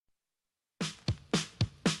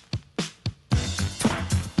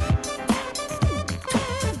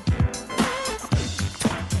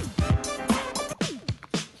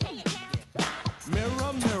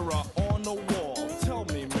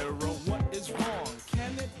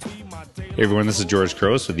Hey everyone, this is George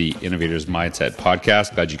Crows with the Innovators Mindset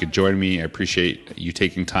Podcast. Glad you could join me. I appreciate you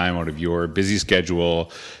taking time out of your busy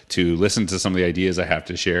schedule to listen to some of the ideas I have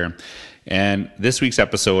to share. And this week's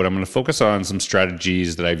episode, I'm going to focus on some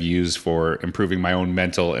strategies that I've used for improving my own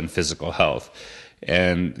mental and physical health.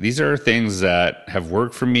 And these are things that have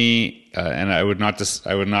worked for me. And I would not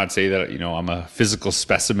say that, I'm a physical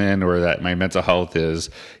specimen or that my mental health is,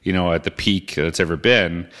 at the peak that it's ever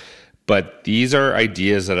been. But these are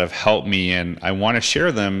ideas that have helped me, and I want to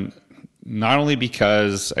share them not only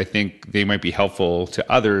because I think they might be helpful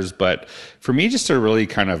to others, but for me just to really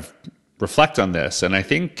kind of reflect on this. And I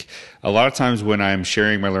think a lot of times when I'm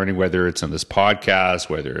sharing my learning, whether it's on this podcast,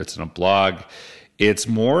 whether it's in a blog, it's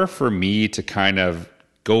more for me to kind of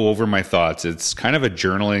go over my thoughts. It's kind of a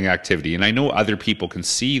journaling activity. And I know other people can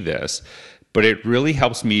see this, but it really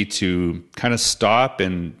helps me to kind of stop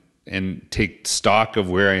and take stock of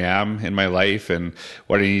where I am in my life and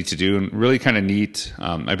what I need to do. And really kind of neat.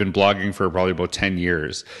 I've been blogging for probably about 10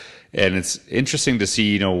 years. And it's interesting to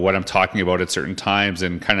see, what I'm talking about at certain times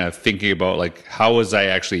and kind of thinking about like, how was I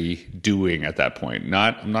actually doing at that point?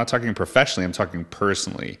 I'm not talking professionally, I'm talking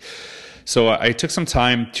personally. So I took some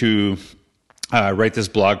time to write this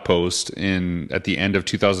blog post at the end of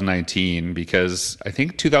 2019, because I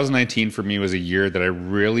think 2019 for me was a year that I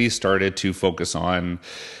really started to focus on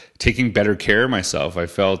taking better care of myself. I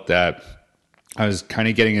felt that I was kind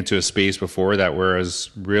of getting into a space before that where I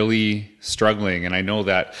was really struggling. And I know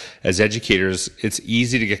that as educators, it's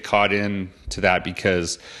easy to get caught into that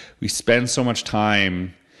because we spend so much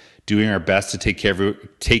time doing our best to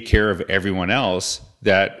take care of everyone else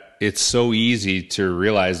that it's so easy to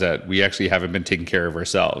realize that we actually haven't been taking care of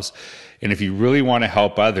ourselves. And if you really want to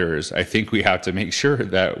help others, I think we have to make sure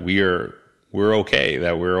that we're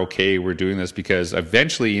okay, we're doing this, because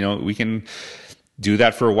eventually, we can do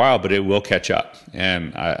that for a while, but it will catch up.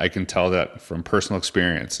 And I can tell that from personal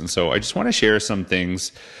experience. And so I just want to share some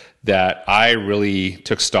things that I really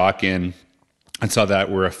took stock in and saw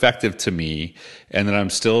that were effective to me and that I'm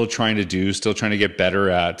still trying to get better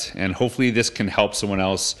at. And hopefully this can help someone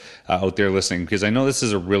else out there listening, because I know this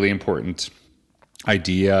is a really important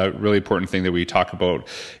idea, really important thing that we talk about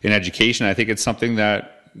in education. I think it's something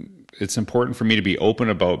that it's important for me to be open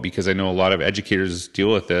about, because I know a lot of educators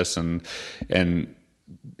deal with this, and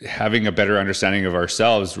having a better understanding of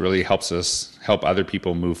ourselves really helps us help other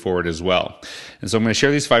people move forward as well. And so I'm going to share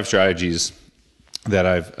these 5 strategies that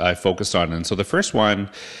I've focused on. And so the first one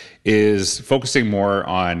is focusing more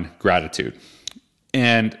on gratitude.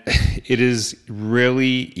 And it is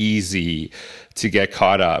really easy to get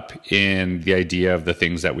caught up in the idea of the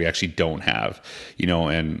things that we actually don't have,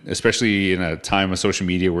 and especially in a time of social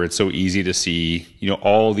media where it's so easy to see,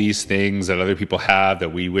 all these things that other people have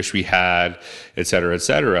that we wish we had, et cetera, et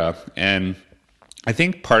cetera. And I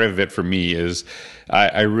think part of it for me is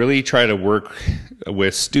I really try to work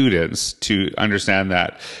with students to understand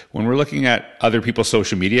that when we're looking at other people's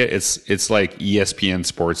social media, it's like ESPN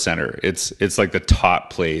Sports Center. It's like the top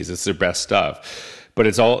plays. It's their best stuff.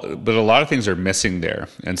 But a lot of things are missing there.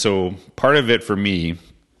 And so part of it for me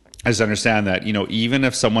is to understand that, even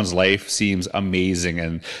if someone's life seems amazing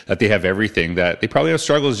and that they have everything, that they probably have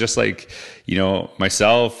struggles just like,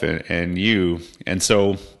 myself and you. And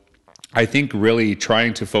so I think really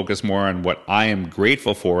trying to focus more on what I am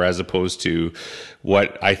grateful for as opposed to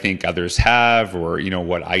what I think others have or,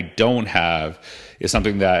 what I don't have is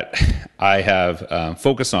something that I have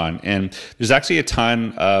focused on. And there's actually a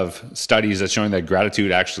ton of studies that's showing that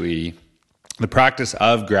the practice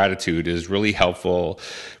of gratitude is really helpful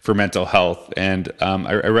for mental health. And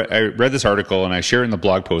I read this article, and I share it in the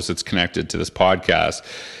blog post that's connected to this podcast,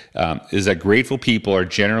 is that grateful people are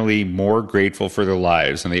generally more grateful for their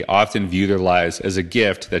lives, and they often view their lives as a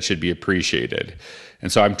gift that should be appreciated.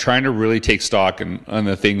 And so I'm trying to really take stock on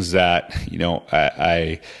the things that,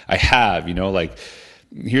 I have, like,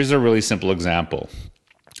 here's a really simple example.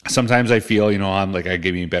 Sometimes I feel, I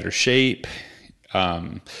give me better shape.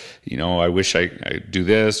 I wish I do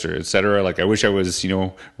this or et cetera. Like I wish I was,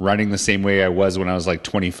 running the same way I was when I was like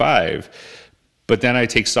 25. But then I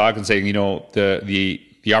take stock and say,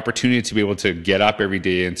 the opportunity to be able to get up every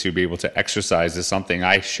day and to be able to exercise is something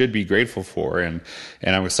I should be grateful for. And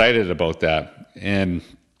I'm excited about that. And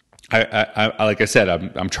I like I said,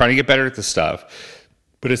 I'm trying to get better at this stuff,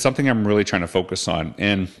 but it's something I'm really trying to focus on.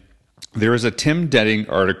 And there was a Tim Denning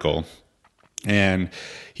article, and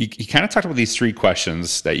he kind of talked about these 3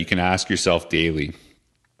 questions that you can ask yourself daily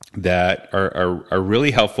that are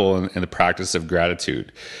really helpful in the practice of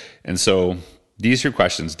gratitude. And so these 3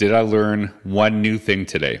 questions: did I learn one new thing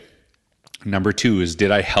today? Number 2 is,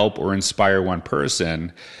 did I help or inspire one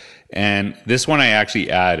person? And this one I actually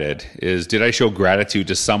added is, did I show gratitude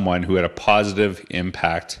to someone who had a positive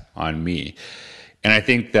impact on me? And I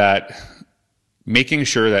think that making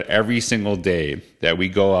sure that every single day that we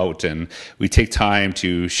go out and we take time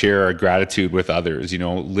to share our gratitude with others,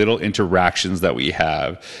 little interactions that we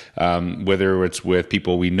have, whether it's with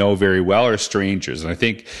people we know very well or strangers. And I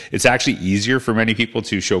think it's actually easier for many people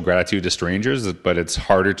to show gratitude to strangers, but it's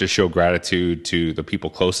harder to show gratitude to the people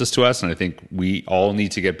closest to us. And I think we all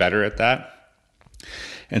need to get better at that.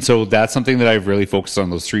 And so that's something that I've really focused on,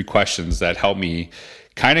 those 3 questions that help me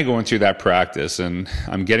kind of going through that practice. And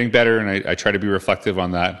I'm getting better, and I try to be reflective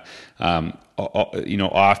on that,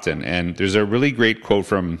 often. And there's a really great quote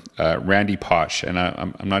from Randy Posh, and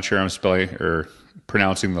I'm not sure I'm spelling or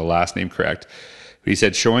pronouncing the last name correct, but he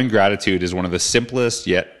said, showing gratitude is one of the simplest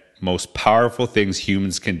yet most powerful things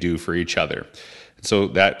humans can do for each other. So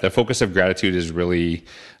that the focus of gratitude is really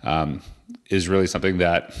something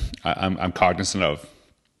that I'm cognizant of.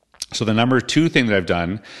 So the number 2 thing that I've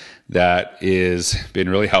done that is been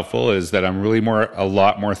really helpful is that I'm really a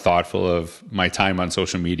lot more thoughtful of my time on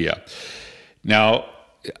social media. Now,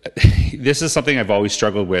 this is something I've always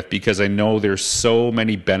struggled with because I know there's so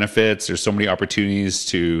many benefits, there's so many opportunities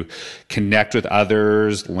to connect with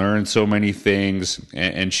others, learn so many things,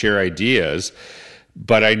 and share ideas.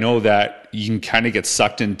 But I know that you can kind of get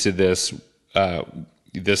sucked into this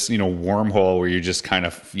wormhole where you're just kind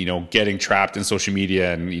of, getting trapped in social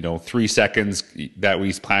media, and, 3 seconds that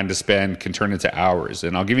we plan to spend can turn into hours.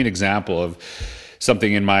 And I'll give you an example of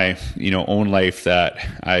something in my, own life that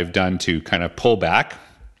I've done to kind of pull back.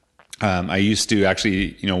 I used to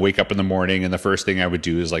actually, wake up in the morning, and the first thing I would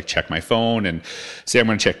do is check my phone and say I'm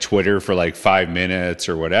going to check Twitter for 5 minutes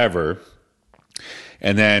or whatever.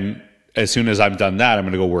 And then as soon as I'm done that, I'm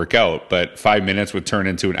going to go work out. But 5 minutes would turn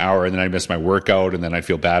into an hour, and then I miss my workout, and then I'd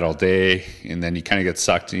feel bad all day. And then you kind of get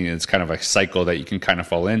sucked in. It's kind of a cycle that you can kind of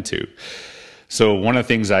fall into. So one of the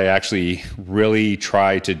things I actually really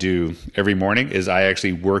try to do every morning is I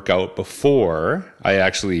actually work out before I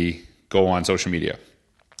actually go on social media.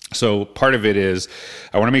 So part of it is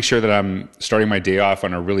I want to make sure that I'm starting my day off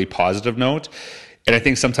on a really positive note. And I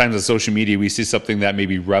think sometimes on social media, we see something that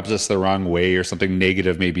maybe rubs us the wrong way, or something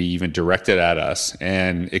negative maybe even directed at us.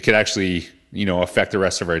 And it could actually, affect the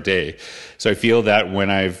rest of our day. So I feel that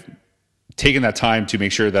when I've taken that time to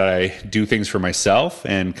make sure that I do things for myself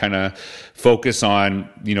and kind of focus on,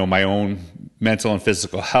 my own mental and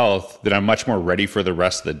physical health, that I'm much more ready for the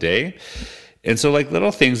rest of the day. And so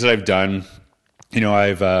little things that I've done,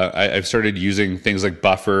 I've started using things like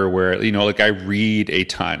Buffer, where I read a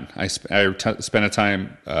ton. I spend a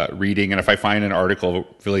time reading, and if I find an article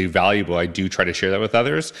really valuable, I do try to share that with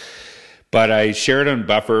others. But I share it on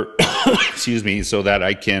Buffer, excuse me, so that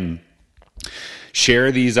I can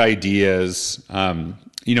share these ideas.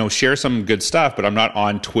 Share some good stuff, but I'm not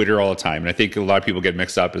on Twitter all the time. And I think a lot of people get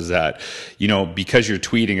mixed up is that, because you're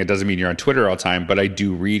tweeting, it doesn't mean you're on Twitter all the time. But I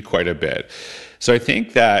do read quite a bit, so I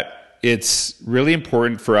think that it's really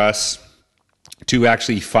important for us to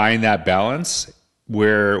actually find that balance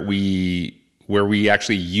where we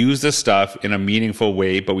actually use this stuff in a meaningful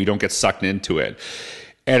way, but we don't get sucked into it.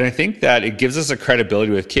 And I think that it gives us a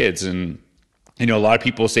credibility with kids. And, a lot of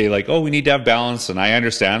people say oh, we need to have balance. And I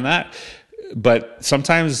understand that. But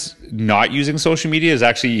sometimes not using social media is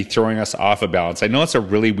actually throwing us off of balance. I know it's a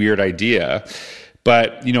really weird idea,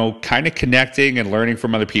 but, kind of connecting and learning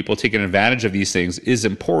from other people, taking advantage of these things is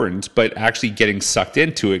important, but actually getting sucked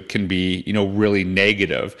into it can be, really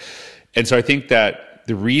negative. And so I think that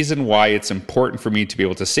the reason why it's important for me to be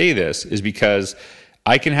able to say this is because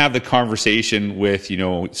I can have the conversation with,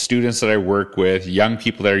 students that I work with, young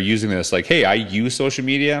people that are using this, hey, I use social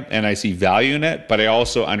media and I see value in it, but I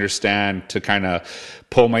also understand to kind of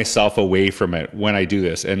pull myself away from it when I do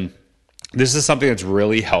this. And this is something that's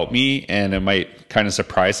really helped me, and it might kind of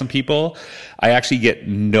surprise some people. I actually get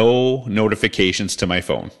no notifications to my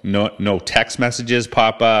phone. No text messages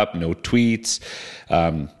pop up, no tweets.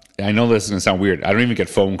 I know this is going to sound weird. I don't even get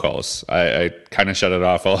phone calls. I kind of shut it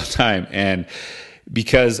off all the time. And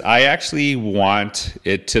because I actually want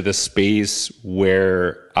it to the space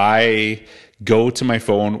where I go to my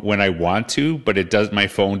phone when I want to, but my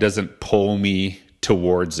phone doesn't pull me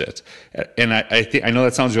towards it. And I know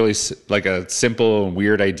that sounds really like a simple and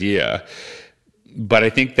weird idea, but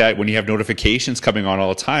I think that when you have notifications coming on all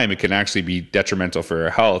the time, it can actually be detrimental for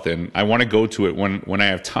your health. And I want to go to it when I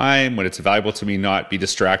have time, when it's valuable to me, not be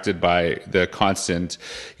distracted by the constant,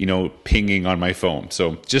 pinging on my phone.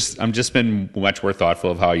 So I'm just been much more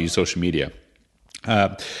thoughtful of how I use social media.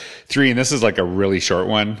 3, and this is a really short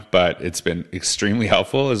one, but it's been extremely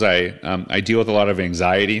helpful, is I deal with a lot of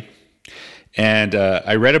anxiety. And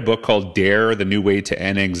I read a book called Dare, The New Way to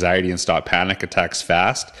End Anxiety and Stop Panic Attacks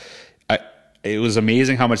Fast. It was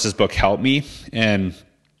amazing how much this book helped me. And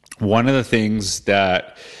one of the things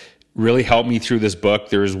that really helped me through this book,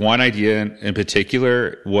 there was one idea in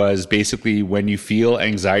particular, was basically when you feel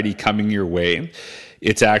anxiety coming your way,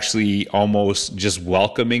 it's actually almost just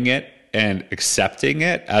welcoming it and accepting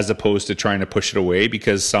it as opposed to trying to push it away,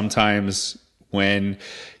 because sometimes when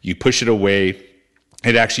you push it away,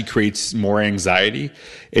 it actually creates more anxiety.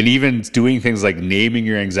 And even doing things like naming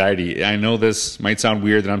your anxiety. I know this might sound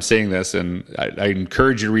weird that I'm saying this, and I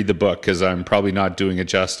encourage you to read the book because I'm probably not doing it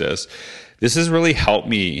justice. This has really helped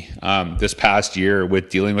me this past year with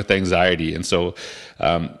dealing with anxiety. And so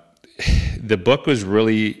the book was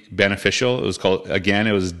really beneficial. It was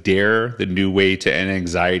it was Dare, The New Way to End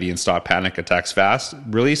Anxiety and Stop Panic Attacks Fast.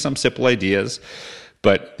 Really some simple ideas,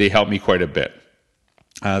 but they helped me quite a bit.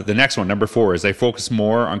 The next one, number 4, is I focus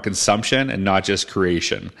more on consumption and not just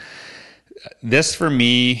creation. This for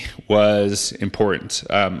me was important.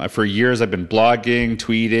 For years, I've been blogging,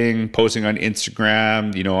 tweeting, posting on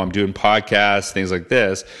Instagram. I'm doing podcasts, things like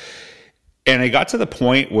this. And I got to the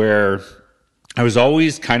point where I was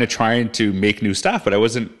always kind of trying to make new stuff, but I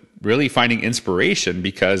wasn't really finding inspiration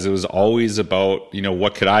because it was always about,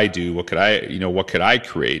 what could I do? What could I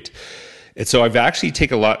create? And so I've actually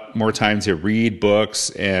taken a lot more time to read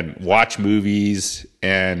books and watch movies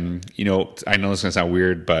and, I know it's going to sound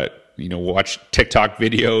weird, but, watch TikTok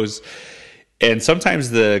videos. And sometimes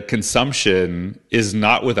the consumption is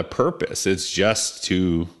not with a purpose. It's just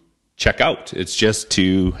to check out. It's just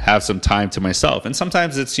to have some time to myself. And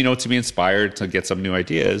sometimes it's, to be inspired to get some new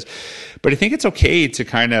ideas. But I think it's okay to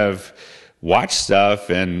kind of watch stuff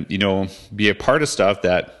and, be a part of stuff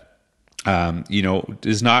that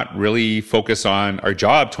does not really focus on our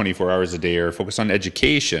job 24 hours a day or focus on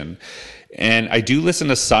education. And I do listen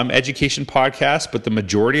to some education podcasts, but the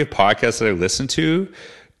majority of podcasts that I listen to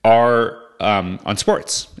are on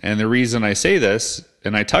sports. And the reason I say this,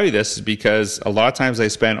 and I tell you this, is because a lot of times I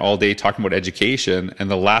spend all day talking about education, and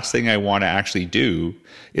the last thing I want to actually do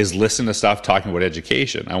is listen to stuff talking about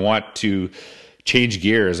education. I want to change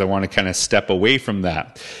gears. I want to kind of step away from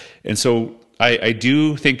that. And so I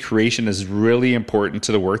do think creation is really important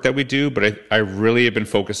to the work that we do, but I really have been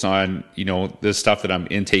focused on, the stuff that I'm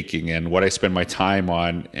intaking and what I spend my time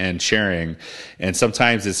on and sharing. And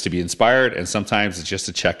sometimes it's to be inspired, and sometimes it's just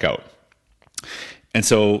to check out. And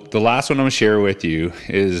so the last one I'm going to share with you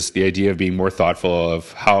is the idea of being more thoughtful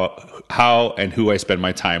of how and who I spend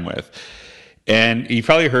my time with. And you've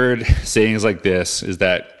probably heard sayings like this, is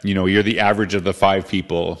that, you're the average of the 5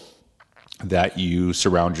 people that you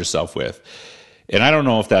surround yourself with. And I don't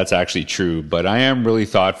know if that's actually true, but I am really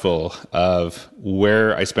thoughtful of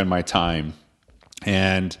where I spend my time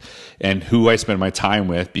and who I spend my time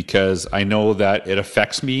with, because I know that it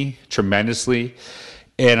affects me tremendously.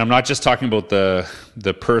 And I'm not just talking about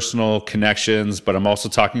the personal connections, but I'm also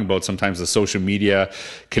talking about sometimes the social media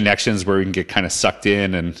connections where we can get kind of sucked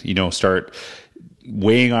in and, start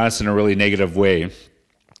weighing on us in a really negative way.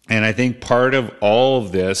 And I think part of all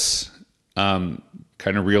of this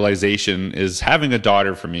kind of realization is having a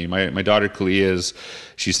daughter for me. My daughter Kalia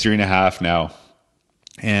she's 3.5 now.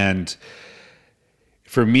 And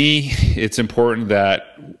for me, it's important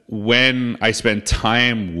that when I spend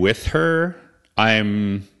time with her,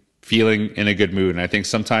 I'm feeling in a good mood. And I think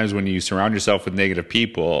sometimes when you surround yourself with negative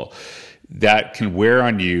people, that can wear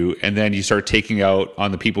on you, and then you start taking out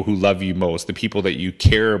on the people who love you most, the people that you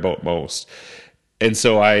care about most. And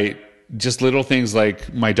so just little things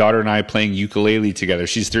like my daughter and I playing ukulele together.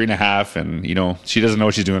 She's 3.5 and, she doesn't know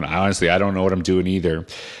what she's doing. Honestly, I don't know what I'm doing either.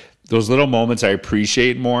 Those little moments I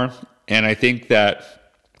appreciate more. And I think that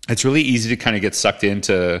it's really easy to kind of get sucked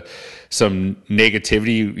into some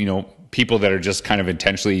negativity, people that are just kind of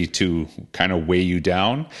intentionally to kind of weigh you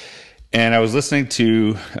down. And I was listening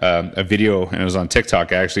to a video, and it was on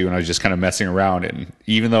TikTok actually, when I was just kind of messing around. And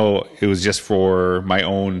even though it was just for my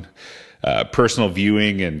own personal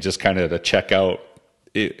viewing and just kind of to check out,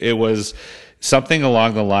 it was something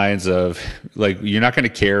along the lines of, like, you're not going to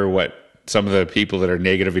care what some of the people that are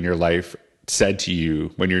negative in your life said to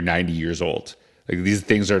you when you're 90 years old. Like, these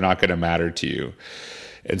things are not going to matter to you.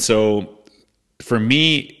 And so for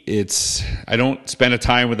me, I don't spend a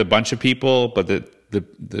time with a bunch of people, but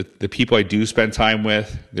the people I do spend time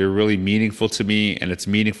with, they're really meaningful to me, and it's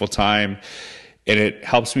meaningful time, and it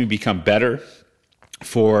helps me become better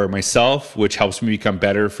for myself, which helps me become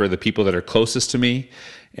better for the people that are closest to me,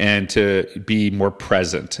 and to be more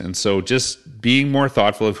present. And so just being more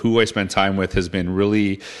thoughtful of who I spend time with has been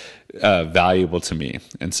really valuable to me.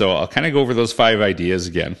 And so I'll kind of go over those 5 ideas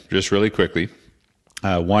again, just really quickly.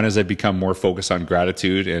 One is I've become more focused on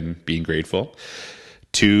gratitude and being grateful.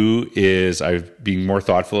 Two is I've been more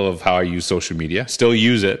thoughtful of how I use social media. Still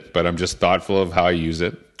use it, but I'm just thoughtful of how I use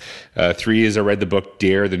it. Three is I read the book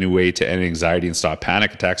Dare, the New Way to End Anxiety and Stop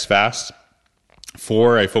Panic Attacks Fast.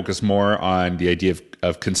 Four, I focus more on the idea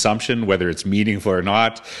of consumption, whether it's meaningful or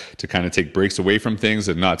not, to kind of take breaks away from things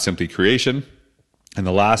and not simply creation. And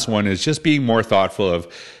the last one is just being more thoughtful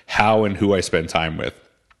of how and who I spend time with.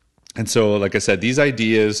 And so, like I said, these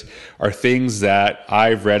ideas are things that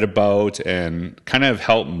I've read about and kind of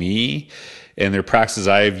helped me, and they're practices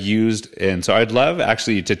I've used. And so I'd love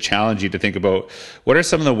actually to challenge you to think about what are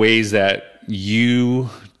some of the ways that you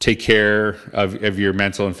take care of your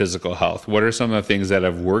mental and physical health. What are some of the things that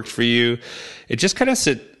have worked for you? It just kind of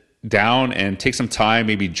sit down and take some time,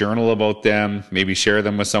 maybe journal about them, maybe share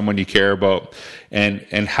them with someone you care about, and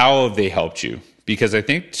how have they helped you? Because I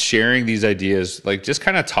think sharing these ideas, like just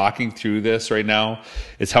kind of talking through this right now,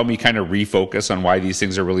 it's helped me kind of refocus on why these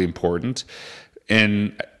things are really important.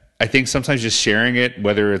 And I think sometimes just sharing it,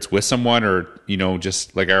 whether it's with someone or,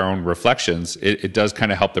 just like our own reflections, it does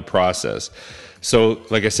kind of help the process. So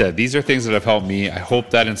like I said, these are things that have helped me. I hope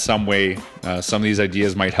that in some way, some of these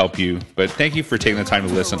ideas might help you. But thank you for taking the time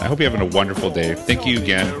to listen. I hope you're having a wonderful day. Thank you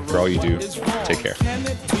again for all you do. Take care. Can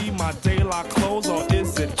it be my daylight clothes or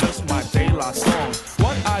is it just my daylight song?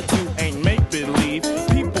 What I do ain't make believe.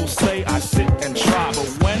 People say I sit and try,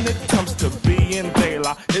 but when it comes to being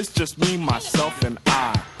daylight, it's just me, myself, and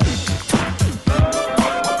I.